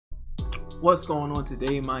What's going on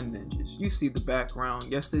today, my ninjas? You see the background.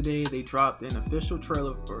 Yesterday they dropped an official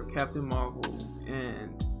trailer for Captain Marvel,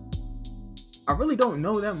 and I really don't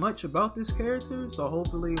know that much about this character, so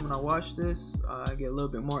hopefully when I watch this I get a little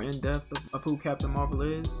bit more in depth of who Captain Marvel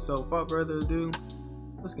is. So without further ado,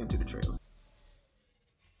 let's get into the trailer.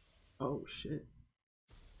 Oh shit.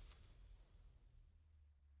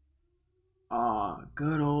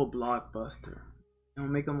 Good old Blockbuster. They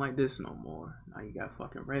don't make them like this no more. Now you got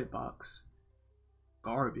fucking Redbox.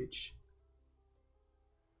 Garbage. War is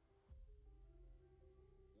a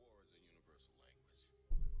universal language.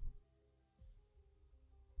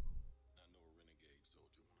 I know a renegade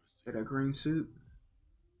soldier when I see Got that green suit.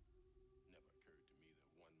 Never occurred to me that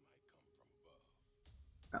one might come from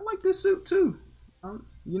above. I like this suit too.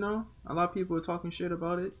 You know, a lot of people are talking shit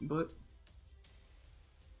about it, but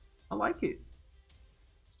I like it.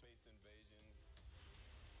 Space invasion,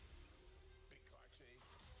 big car chase.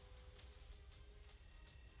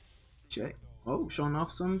 Check. Oh, showing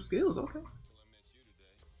off some skills. Okay. Till I met you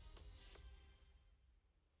today.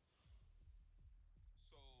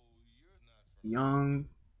 So you're not from Young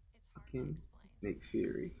It's hard to fucking explain. Nick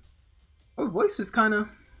Fury. Her voice is kind of,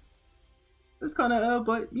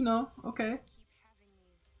 but you know, okay. I keep having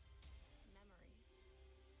these memories.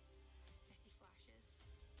 I see flashes. I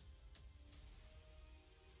think I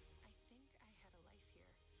had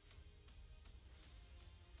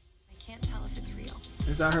a life here. I can't tell if it's real.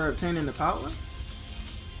 Is that her obtaining the power?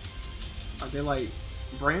 Are they like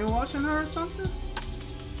brainwashing her or something?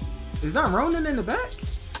 Is that Ronin in the back?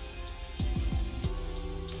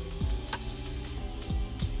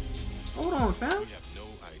 Hold on, fam. We have no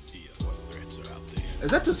idea what threats are out there.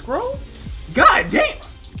 Is that the scroll? God damn!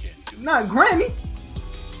 We can't do Not Granny.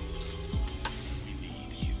 we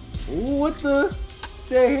need you. Ooh, what the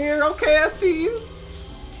hair? Okay, I see you.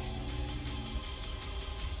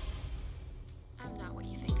 I'm not what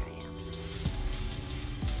you think I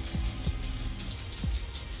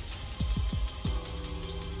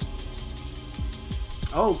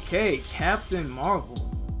am. Okay, Captain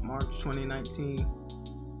Marvel, March 2019.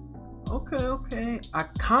 Okay. I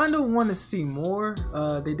kind of want to see more.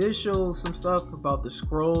 They did show some stuff about the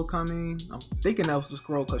scroll coming. I'm thinking that was the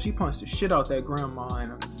scroll because she punched the shit out that grandma,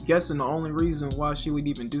 and I'm guessing the only reason why she would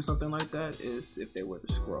even do something like that is if they were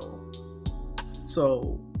the scroll.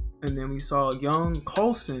 So, and then we saw young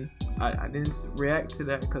Coulson. I didn't react to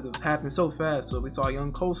that because it was happening so fast, but we saw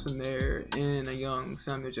young Coulson there and a young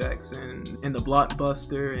Samuel Jackson and the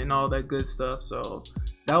Blockbuster and all that good stuff. So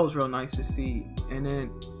that was real nice to see. And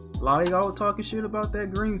then a lot of y'all were talking shit about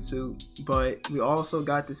that green suit, but we also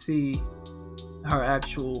got to see her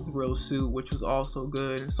actual real suit, which was also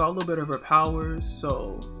good, and saw a little bit of her powers.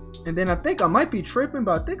 So, and then I think I might be tripping,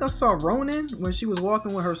 but I think I saw Ronin when she was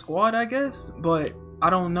walking with her squad, I guess, but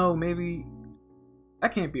I don't know, maybe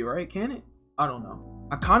that can't be right, can it? I don't know.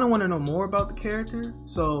 I kind of want to know more about the character,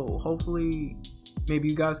 so hopefully maybe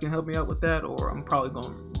you guys can help me out with that, or I'm probably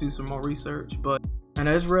gonna do some more research. And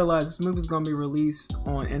I just realized this movie is gonna be released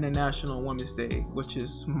on International Women's Day, which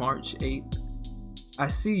is March 8th. I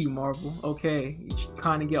see you, Marvel. Okay, you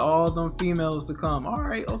kind of get all them females to come. All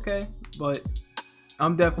right, okay, but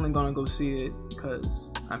I'm definitely gonna go see it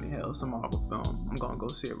because I mean, hell, it's a Marvel film. I'm gonna go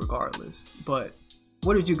see it regardless. But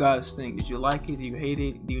what did you guys think? Did you like it? Do you hate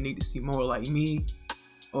it? Do you need to see more like me,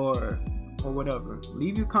 or whatever?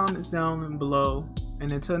 Leave your comments down below.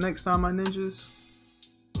 And until next time, my ninjas,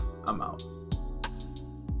 I'm out.